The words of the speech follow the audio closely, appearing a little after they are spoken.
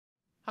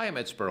Hi, I'm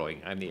Ed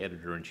Sperling. I'm the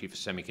editor-in-chief of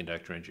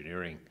Semiconductor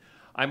Engineering.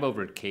 I'm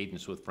over at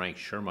Cadence with Frank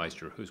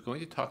Schirrmeister, who's going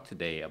to talk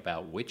today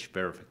about which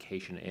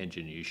verification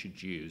engine you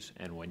should use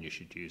and when you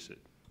should use it.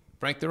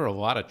 Frank, there are a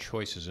lot of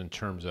choices in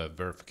terms of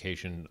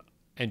verification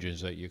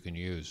engines that you can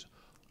use.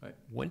 Right.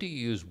 When do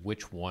you use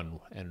which one,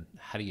 and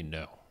how do you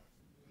know?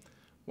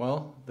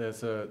 Well,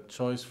 there's a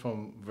choice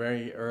from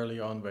very early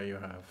on where you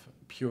have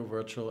pure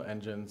virtual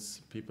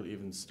engines. People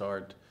even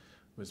start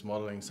with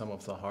modeling some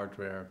of the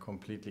hardware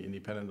completely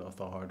independent of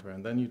the hardware.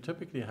 And then you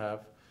typically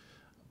have,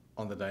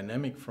 on the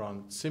dynamic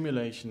front,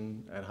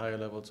 simulation at higher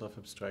levels of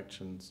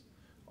abstractions,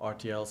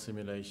 RTL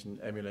simulation,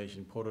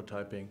 emulation,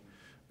 prototyping,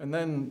 and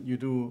then you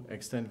do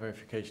extend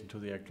verification to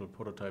the actual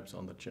prototypes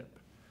on the chip.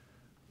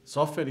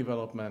 Software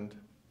development,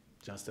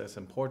 just as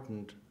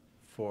important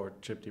for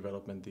chip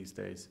development these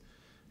days,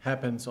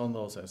 happens on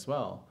those as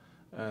well.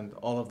 And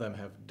all of them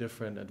have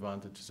different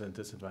advantages and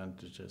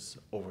disadvantages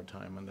over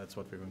time, and that's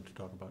what we're going to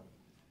talk about.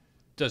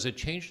 Does it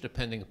change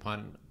depending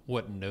upon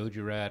what node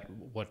you're at,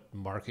 what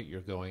market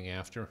you're going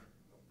after?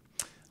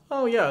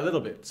 Oh yeah, a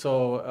little bit.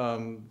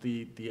 So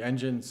the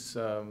engines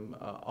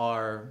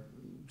are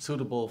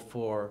suitable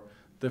for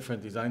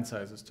different design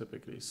sizes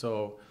typically.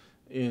 So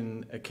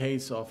in a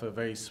case of a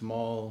very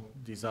small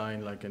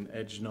design like an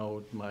edge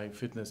node, my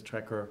fitness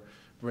tracker,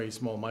 very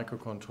small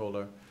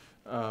microcontroller,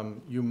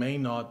 you may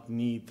not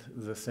need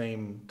the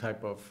same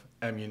type of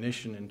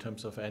ammunition in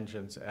terms of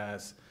engines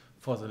as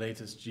for the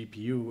latest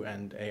GPU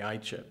and AI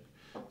chip.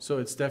 So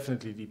it's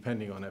definitely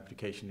depending on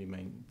application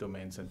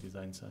domains and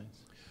design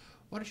size.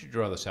 Why don't you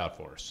draw this out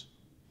for us?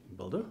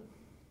 Builder?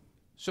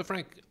 So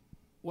Frank,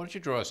 why don't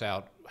you draw us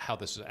out how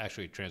this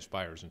actually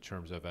transpires in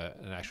terms of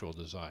an actual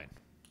design?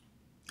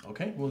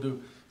 Okay, we'll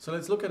do. So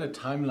let's look at a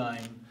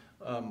timeline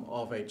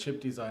of a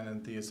chip design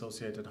and the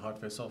associated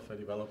hardware software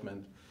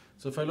development.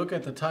 So if I look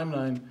at the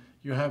timeline,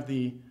 you have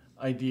the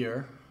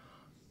idea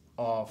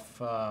of,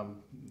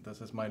 this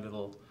is my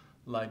little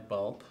light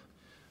bulb,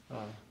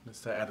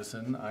 Mr.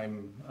 Edison.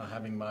 I'm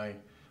having my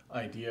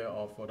idea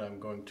of what I'm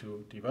going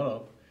to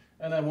develop,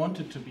 and I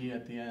want it to be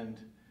at the end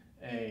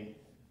a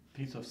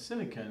piece of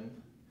silicon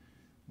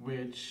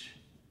which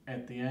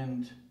at the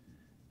end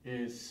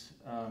is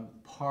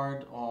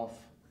part of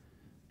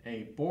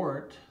a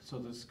board. So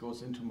this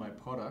goes into my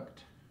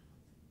product,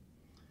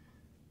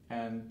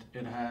 and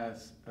it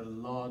has a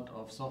lot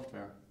of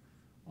software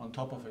on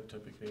top of it,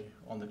 typically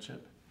on the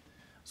chip.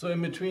 So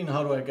in between,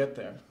 how do I get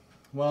there?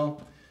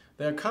 Well,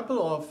 there are a couple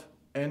of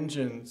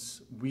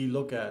engines we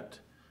look at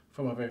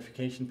from a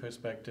verification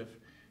perspective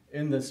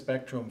in the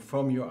spectrum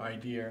from your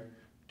idea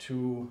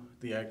to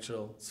the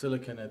actual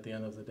silicon at the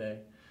end of the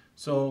day.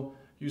 So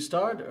you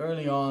start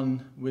early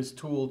on with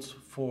tools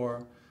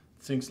for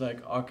things like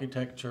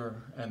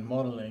architecture and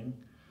modeling.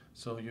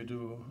 So you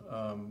do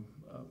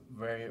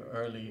very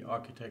early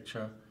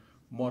architecture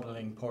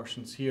modeling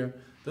portions here.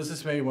 This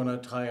is where you want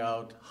to try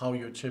out how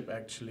your chip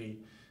actually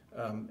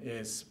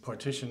is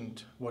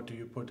partitioned. What do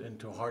you put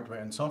into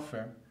hardware and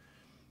software?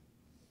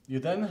 You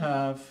then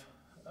have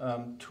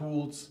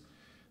tools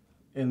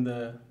in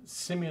the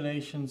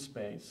simulation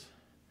space,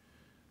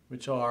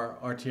 which are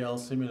RTL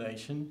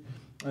simulation,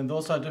 and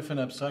those are different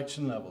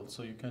abstraction levels.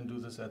 So you can do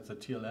this at the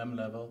TLM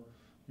level,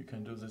 you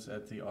can do this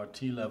at the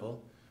RT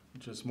level,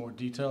 which is more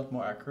detailed,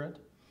 more accurate.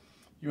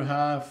 You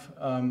have,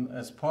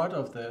 as part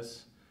of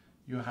this,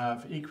 you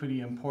have equally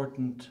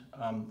important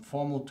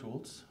formal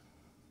tools.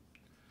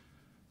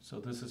 So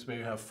this is where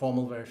you have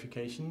formal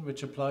verification,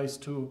 which applies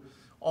to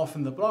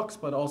often the blocks,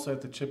 but also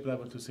at the chip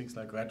level to things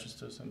like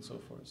registers and so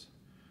forth.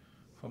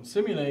 From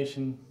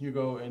simulation, you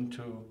go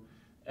into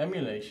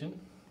emulation.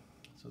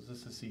 So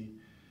this is the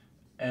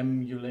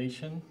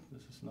emulation.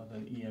 This is not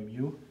an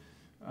EMU.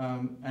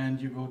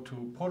 And you go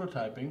to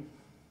prototyping.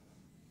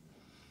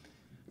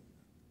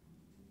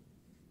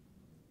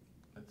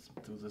 Let's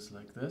do this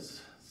like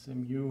this.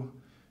 Simu,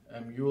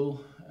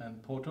 emul,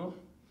 and proto.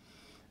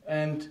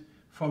 And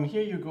from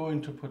here you go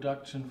into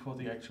production for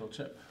the actual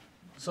chip.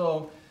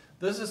 So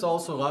this is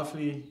also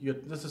roughly your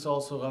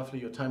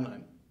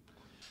timeline.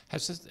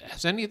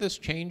 Has any of this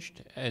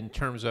changed in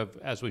terms of,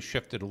 as we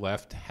shifted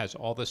left, has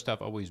all this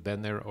stuff always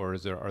been there, or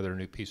are there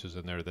new pieces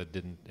in there that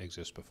didn't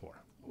exist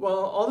before? Well,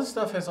 all this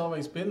stuff has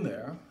always been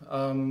there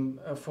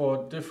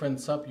for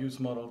different sub-use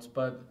models,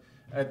 but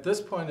at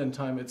this point in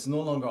time, it's no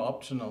longer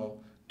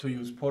optional to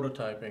use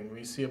prototyping.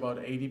 We see about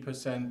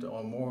 80%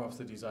 or more of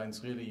the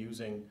designs really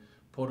using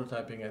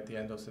prototyping at the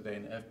end of the day,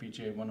 in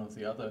FPGA, one or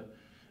the other.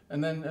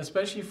 And then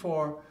especially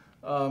for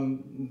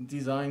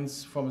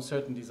designs from a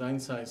certain design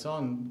size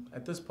on,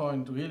 at this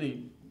point,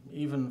 really,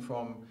 even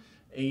from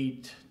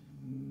 8,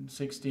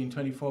 16,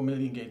 24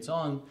 million gates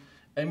on,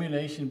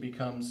 emulation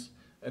becomes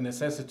a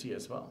necessity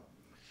as well.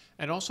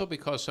 And also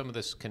because some of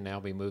this can now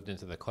be moved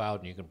into the cloud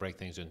and you can break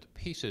things into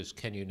pieces,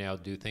 can you now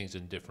do things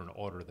in different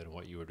order than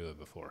what you were doing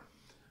before?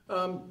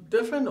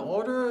 Different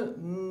order,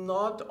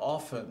 not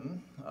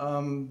often,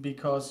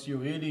 because you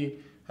really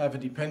have a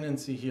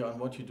dependency here on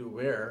what you do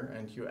where,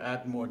 and you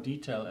add more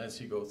detail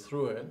as you go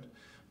through it.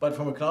 But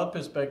from a cloud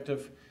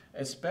perspective,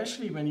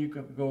 especially when you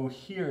go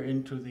here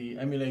into the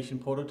emulation,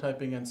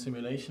 prototyping, and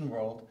simulation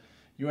world,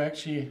 you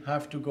actually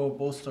have to go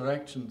both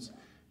directions.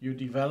 You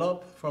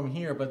develop from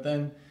here, but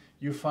then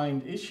you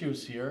find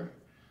issues here,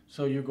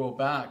 so you go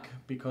back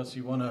because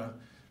you want to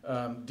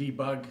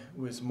debug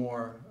with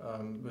more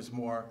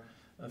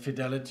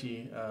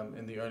fidelity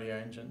in the earlier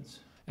engines.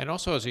 And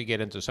also, as you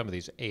get into some of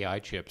these AI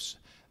chips,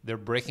 they're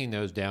breaking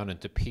those down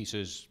into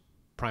pieces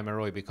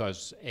primarily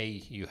because,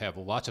 A, you have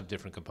lots of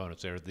different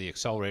components there. The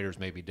accelerators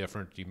may be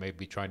different. You may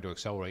be trying to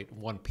accelerate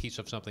one piece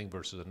of something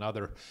versus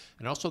another.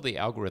 And also the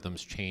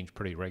algorithms change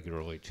pretty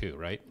regularly too,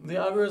 right? The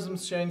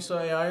algorithms change, so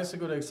AI is a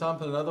good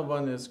example. Another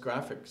one is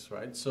graphics,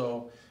 right?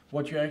 So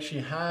what you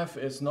actually have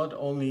is not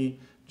only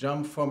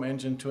jump from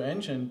engine to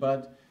engine,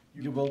 but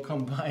you will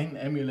combine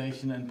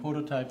emulation and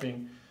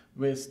prototyping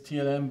with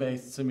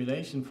TLM-based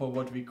simulation for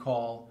what we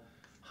call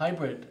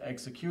hybrid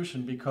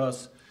execution,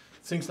 because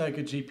things like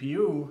a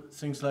GPU,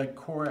 things like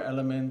core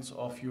elements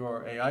of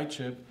your AI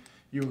chip,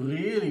 you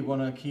really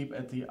want to keep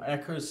at the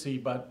accuracy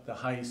but the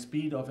high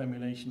speed of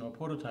emulation or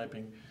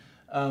prototyping.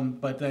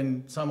 But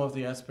then some of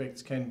the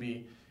aspects can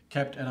be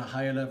kept at a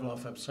higher level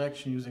of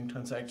abstraction using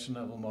transaction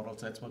level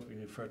models. That's what we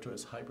refer to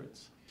as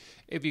hybrids.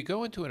 If you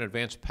go into an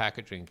advanced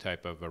packaging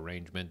type of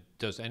arrangement,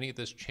 does any of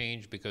this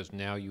change because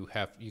now you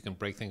can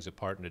break things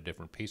apart into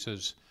different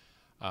pieces?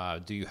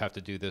 Do you have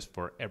to do this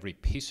for every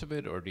piece of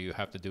it, or do you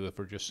have to do it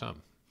for just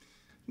some?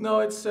 No,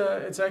 it's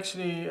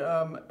actually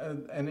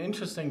an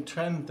interesting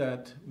trend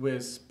that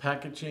with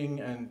packaging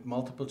and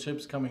multiple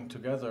chips coming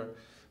together,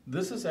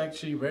 this is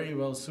actually very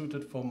well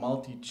suited for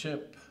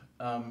multi-chip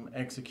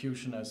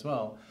execution as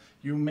well.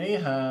 You may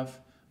have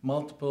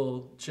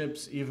multiple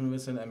chips even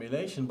with an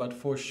emulation, but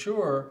for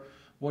sure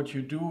what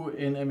you do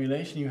in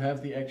emulation, you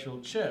have the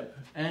actual chip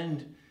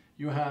and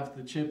you have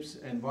the chip's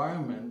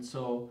environment.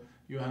 So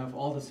you have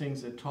all the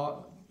things it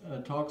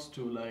talks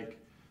to, like,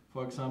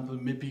 for example,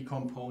 MIPI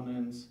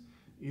components,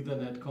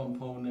 Ethernet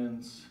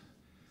components,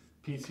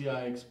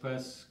 PCI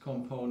Express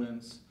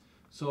components.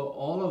 So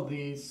all of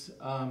these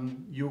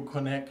you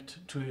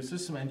connect to your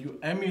system and you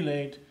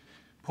emulate,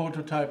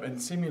 prototype,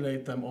 and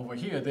simulate them over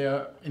here. They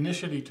are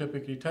initially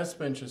typically test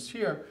benches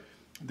here.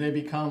 They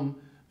become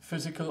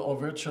physical or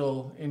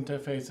virtual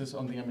interfaces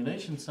on the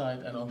emulation side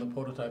and on the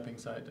prototyping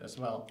side as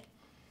well.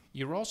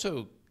 You're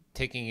also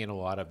taking in a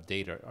lot of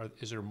data.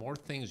 Is there more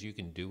things you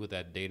can do with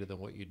that data than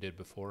what you did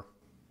before?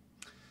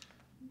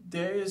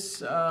 There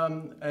is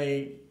an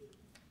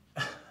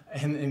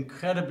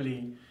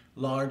incredibly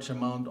large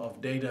amount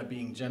of data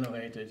being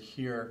generated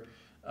here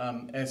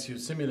as you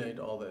simulate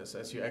all this,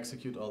 as you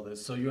execute all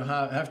this. So you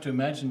have to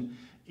imagine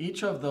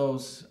each of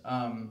those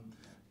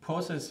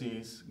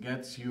processes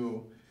gets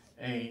you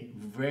a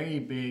very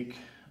big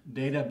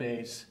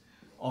database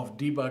of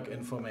debug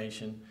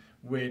information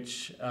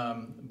which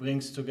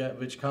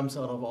comes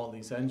out of all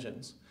these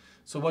engines.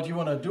 So what you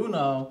want to do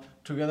now,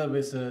 together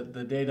with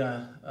the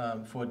data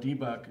for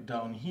debug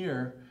down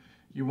here,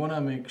 you want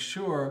to make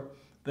sure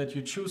that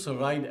you choose the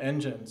right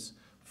engines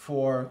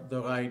for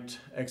the right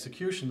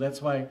execution.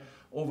 That's why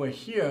over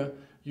here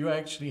you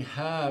actually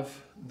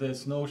have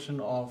this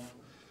notion of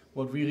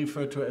what we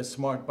refer to as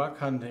smart bug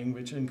hunting,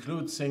 which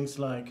includes things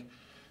like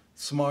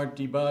smart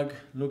debug,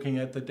 looking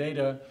at the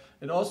data.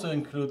 It also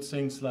includes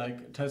things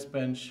like test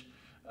bench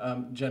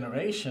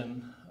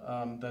generation.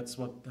 That's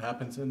what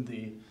happens in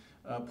the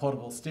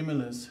portable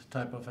stimulus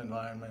type of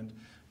environment,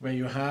 where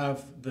you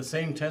have the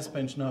same test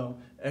bench now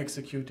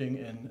executing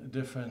in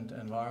different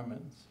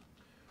environments.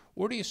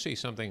 Where do you see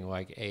something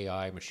like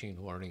AI, machine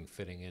learning,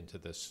 fitting into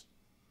this?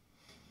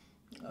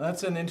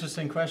 That's an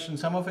interesting question.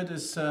 Some of it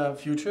is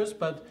futures,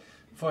 but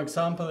for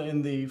example,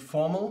 in the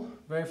formal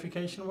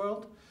verification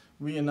world,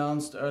 we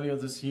announced earlier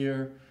this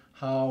year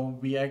how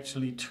we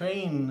actually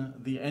train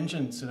the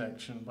engine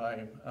selection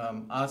by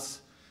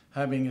us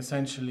having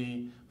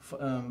essentially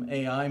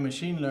AI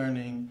machine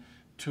learning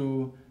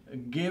to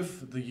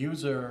give the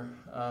user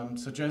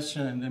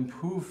suggestion and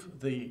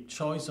improve the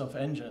choice of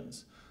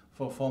engines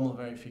for formal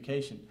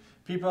verification.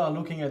 People are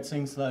looking at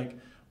things like,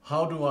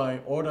 how do I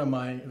order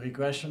my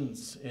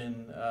regressions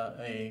in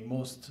a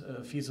most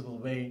feasible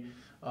way?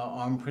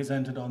 ARM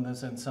presented on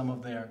this in some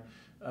of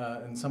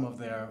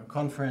their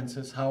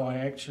conferences, how I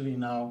actually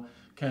now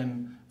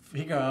can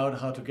figure out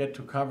how to get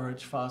to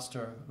coverage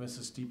faster with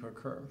a steeper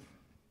curve.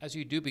 As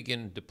you do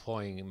begin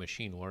deploying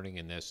machine learning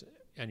in this,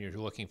 and you're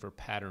looking for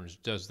patterns,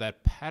 does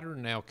that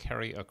pattern now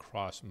carry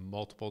across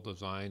multiple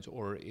designs,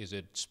 or is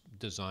it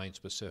design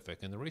specific?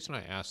 And the reason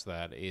I ask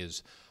that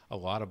is a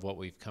lot of what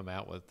we've come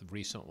out with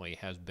recently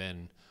has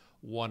been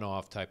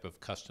one-off type of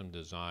custom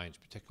designs,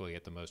 particularly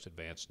at the most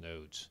advanced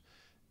nodes.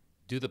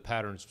 Do the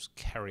patterns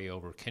carry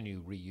over? Can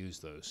you reuse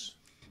those?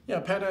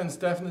 Yeah, patterns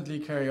definitely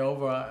carry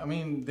over. I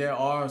mean, there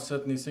are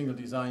certainly single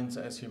designs,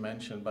 as you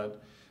mentioned,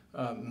 but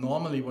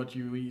normally what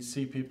we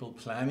see people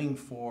planning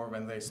for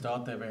when they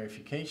start their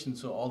verification,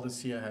 so all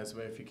this here has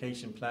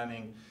verification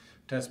planning,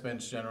 test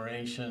bench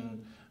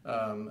generation,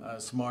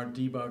 smart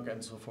debug,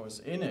 and so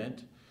forth in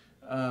it.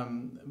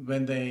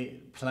 when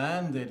they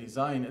plan their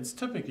design, it's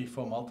typically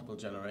for multiple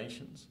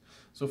generations.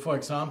 So for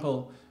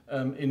example,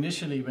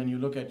 initially when you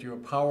look at your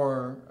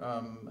power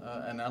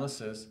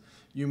analysis,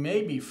 you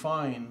may be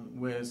fine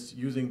with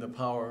using the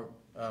power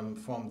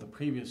from the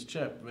previous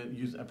chip,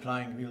 with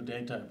applying real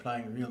data,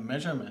 applying real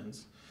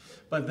measurements.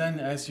 But then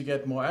as you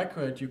get more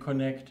accurate, you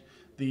connect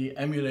the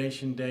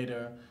emulation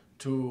data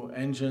to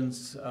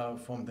engines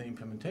from the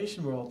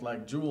implementation world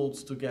like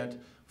Joules to get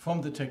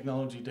from the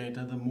technology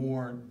data the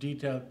more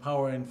detailed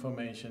power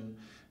information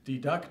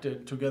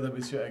deducted together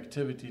with your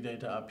activity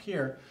data up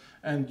here.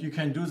 And you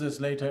can do this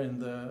later in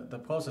the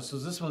process. So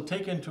this will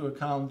take into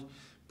account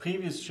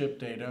previous chip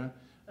data,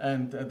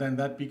 and then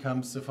that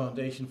becomes the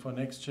foundation for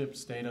next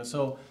chip's data.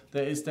 So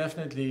there is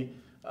definitely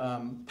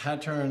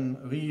pattern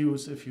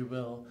reuse, if you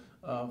will,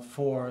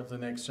 for the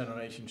next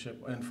generation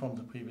chip and from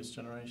the previous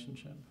generation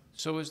chip.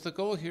 So is the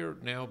goal here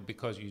now,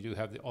 because you do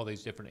have all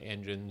these different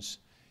engines,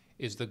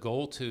 is the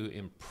goal to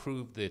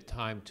improve the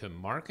time to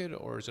market,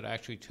 or is it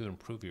actually to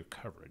improve your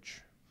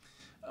coverage?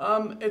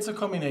 It's a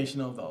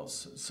combination of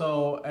those.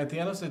 So at the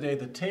end of the day,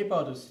 the tape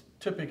out is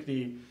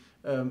typically,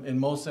 in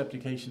most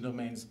application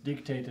domains,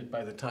 dictated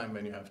by the time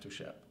when you have to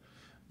ship.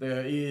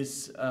 There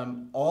is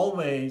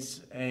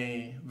always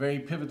a very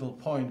pivotal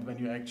point when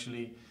you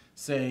actually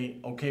say,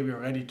 okay, we're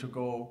ready to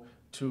go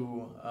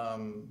to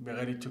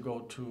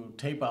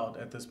tape out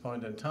at this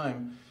point in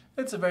time.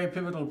 It's a very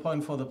pivotal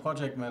point for the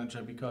project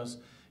manager because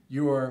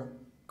your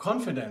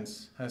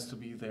confidence has to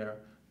be there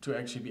to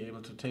actually be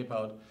able to tape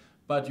out.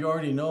 But you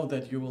already know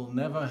that you will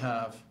never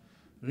have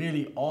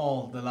really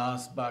all the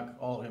last bug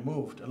all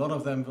removed. A lot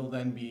of them will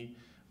then be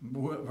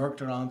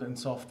worked around in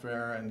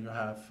software, and you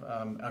have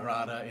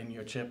errata in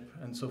your chip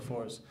and so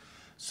forth.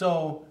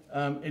 So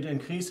it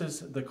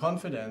increases the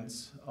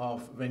confidence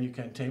of when you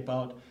can tape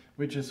out,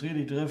 which is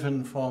really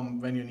driven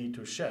from when you need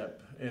to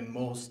ship in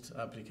most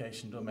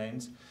application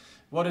domains.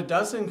 What it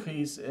does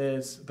increase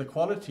is the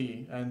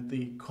quality and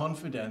the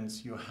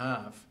confidence you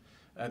have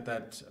at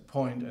that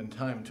point in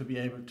time to be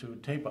able to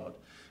tape out.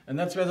 And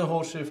that's where the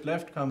whole shift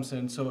left comes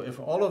in. So if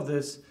all of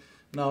this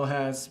now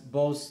has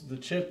both the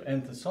chip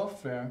and the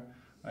software,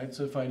 right?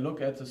 So if I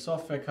look at the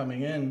software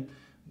coming in,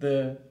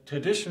 the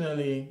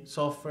traditionally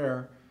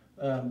software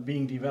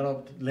being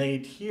developed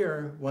late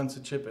here once the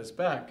chip is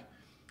back,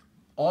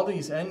 all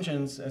these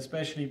engines,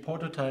 especially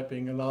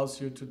prototyping, allows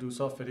you to do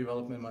software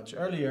development much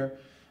earlier,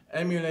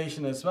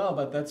 emulation as well,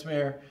 but that's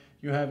where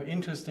you have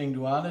interesting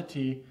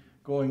duality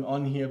going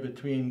on here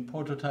between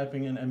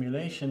prototyping and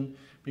emulation,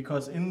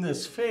 because in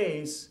this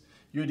phase,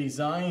 your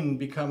design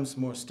becomes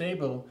more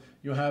stable.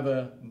 You have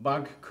a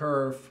bug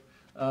curve.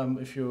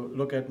 If you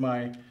look at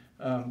my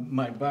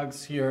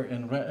bugs here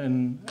in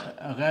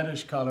a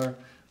reddish color,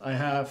 I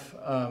have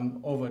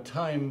over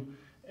time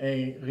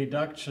a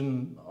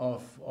reduction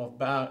of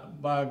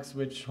bugs,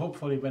 which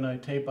hopefully when I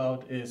tape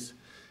out is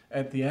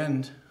at the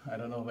end. I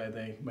don't know where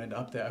they went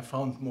up there. I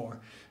found more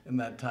in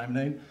that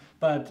timeline.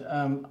 But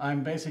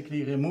I'm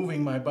basically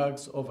removing my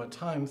bugs over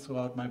time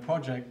throughout my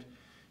project.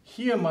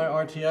 Here my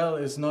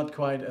RTL is not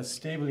quite as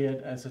stable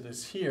yet as it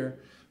is here.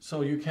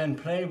 So you can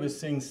play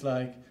with things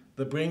like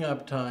the bring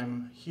up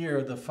time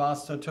here, the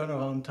faster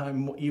turnaround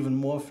time, even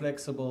more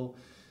flexible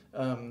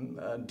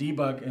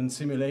debug and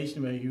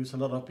simulation where you use a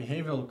lot of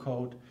behavioral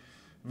code,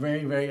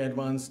 very, very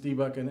advanced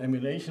debug and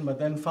emulation, but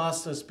then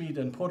faster speed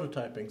and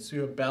prototyping. So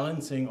you're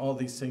balancing all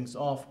these things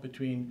off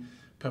between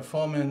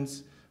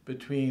performance,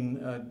 between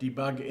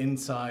debug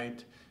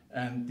insight,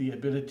 and the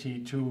ability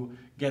to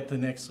get the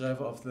next rev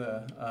of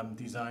the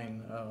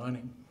design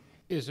running.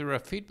 Is there a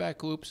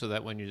feedback loop so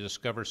that when you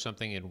discover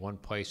something in one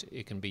place,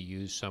 it can be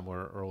used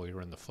somewhere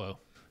earlier in the flow?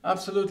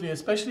 Absolutely,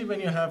 especially when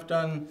you have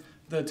done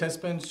the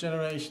test bench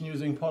generation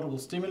using portable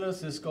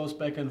stimulus. This goes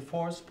back and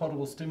forth.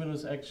 Portable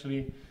stimulus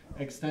actually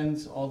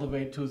extends all the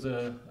way to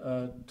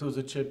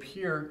the chip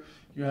here.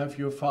 You have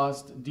your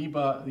fast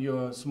debug,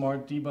 your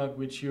smart debug,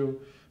 which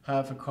you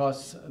have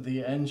across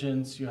the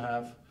engines. You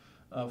have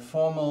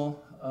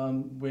formal,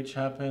 which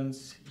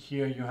happens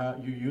here.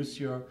 You use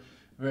your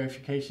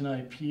verification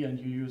IP and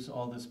you use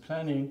all this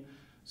planning.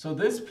 So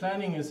this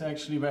planning is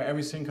actually where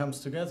everything comes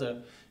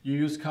together. You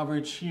use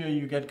coverage here,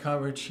 you get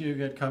coverage here, you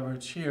get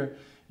coverage here.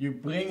 You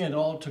bring it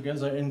all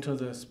together into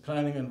this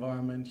planning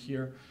environment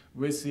here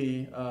with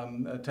the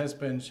test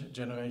bench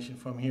generation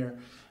from here.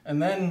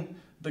 And then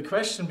the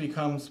question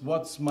becomes,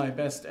 what's my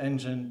best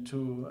engine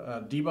to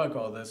debug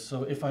all this?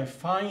 So if I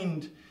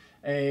find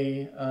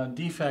a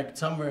defect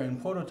somewhere in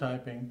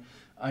prototyping,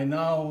 I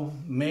now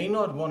may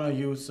not want to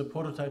use the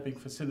prototyping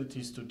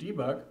facilities to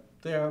debug.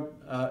 They're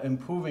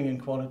improving in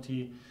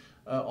quality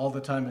all the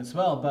time as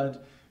well.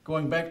 But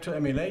going back to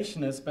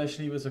emulation,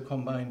 especially with a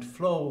combined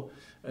flow,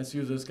 as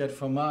users get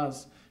from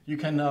us, you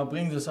can now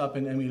bring this up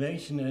in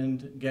emulation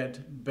and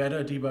get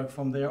better debug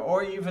from there,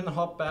 or even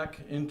hop back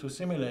into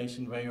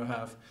simulation where you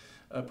have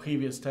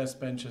previous test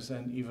benches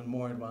and even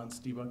more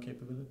advanced debug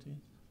capability.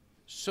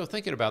 So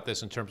thinking about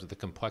this in terms of the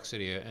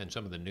complexity and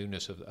some of the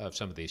newness of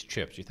some of these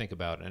chips, you think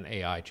about an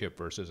AI chip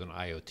versus an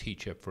IoT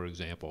chip, for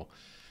example.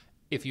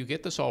 If you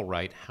get this all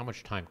right, how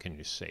much time can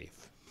you save?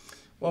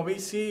 Well, we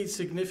see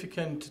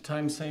significant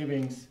time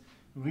savings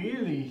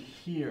really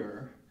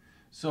here.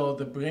 So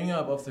the bring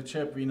up of the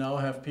chip, we now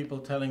have people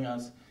telling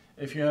us,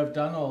 if you have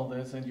done all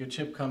this and your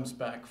chip comes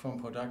back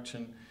from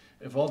production,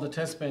 if all the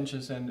test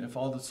benches and if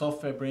all the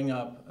software bring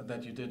up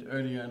that you did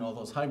earlier and all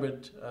those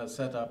hybrid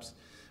setups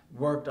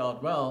worked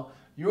out well,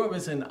 you are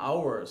within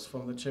hours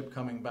from the chip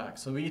coming back.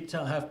 So we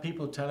have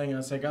people telling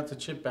us they got the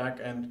chip back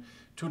and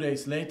 2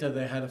 days later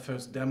they had a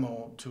first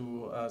demo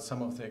to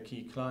some of their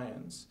key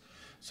clients.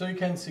 So you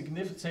can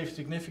save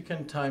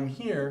significant time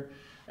here,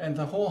 and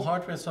the whole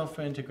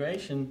hardware-software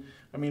integration,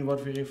 I mean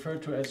what we refer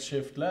to as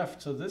shift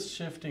left. So this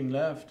shifting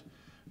left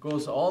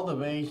goes all the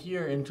way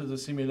here into the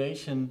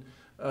simulation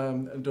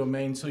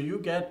domain. So you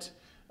get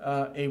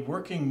a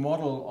working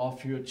model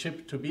of your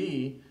chip to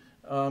be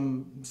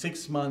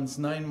 6 months,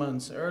 9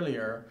 months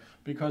earlier,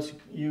 because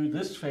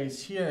this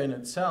phase here in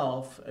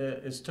itself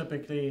is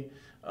typically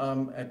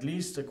at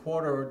least a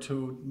quarter or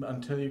two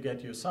until you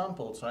get your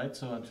samples, right?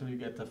 So until you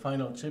get the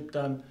final chip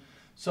done.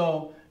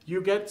 So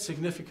you get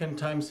significant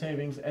time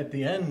savings at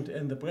the end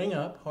in the bring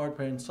up,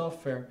 hardware and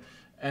software,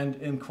 and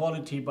in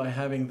quality by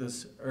having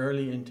this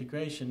early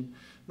integration.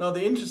 Now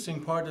the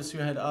interesting part is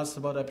you had asked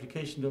about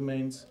application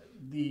domains.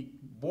 The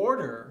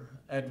border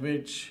at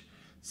which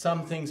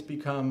some things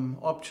become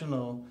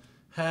optional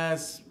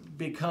has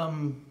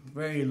become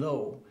very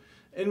low.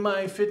 In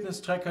my fitness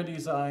tracker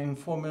design,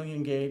 4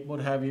 million gate, what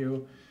have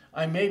you,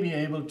 I may be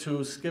able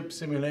to skip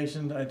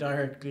simulation. I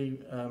directly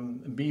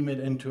beam it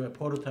into a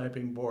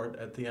prototyping board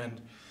at the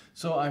end.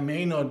 So I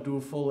may not do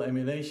full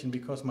emulation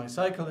because my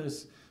cycle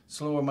is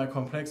slower, my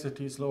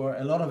complexity is lower.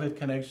 A lot of it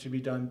can actually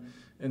be done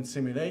in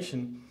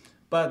simulation.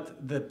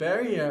 But the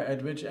barrier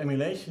at which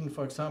emulation,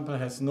 for example,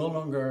 is no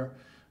longer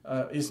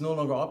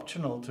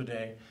optional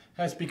today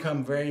has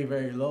become very,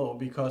 very low,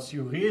 because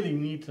you really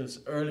need this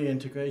early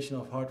integration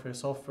of hardware,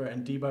 software,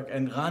 and debug,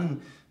 and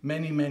run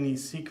many, many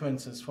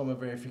sequences from a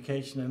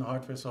verification and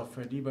hardware,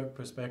 software, debug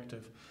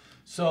perspective.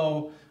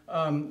 So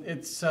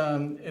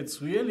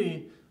it's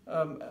really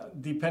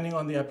depending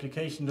on the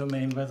application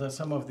domain whether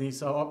some of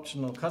these are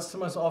optional.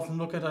 Customers often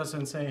look at us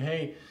and say,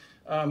 hey,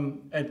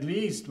 at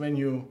least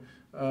when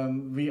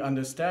we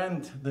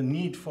understand the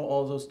need for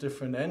all those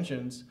different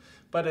engines,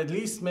 but at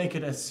least make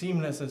it as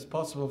seamless as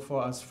possible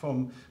for us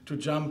to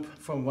jump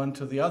from one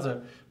to the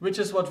other, which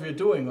is what we're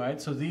doing,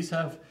 right? So these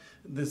have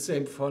the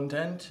same front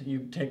end.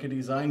 You take a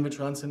design which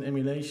runs in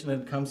emulation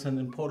and comes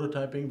in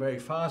prototyping very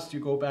fast. You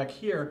go back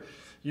here,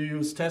 you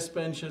use test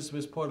benches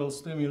with portal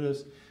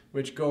stimulus,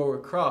 which go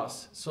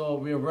across. So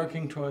we are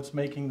working towards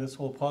making this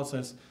whole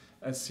process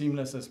as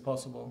seamless as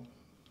possible.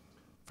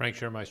 Frank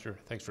Schirrmeister,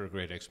 thanks for a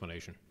great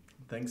explanation.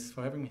 Thanks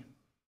for having me.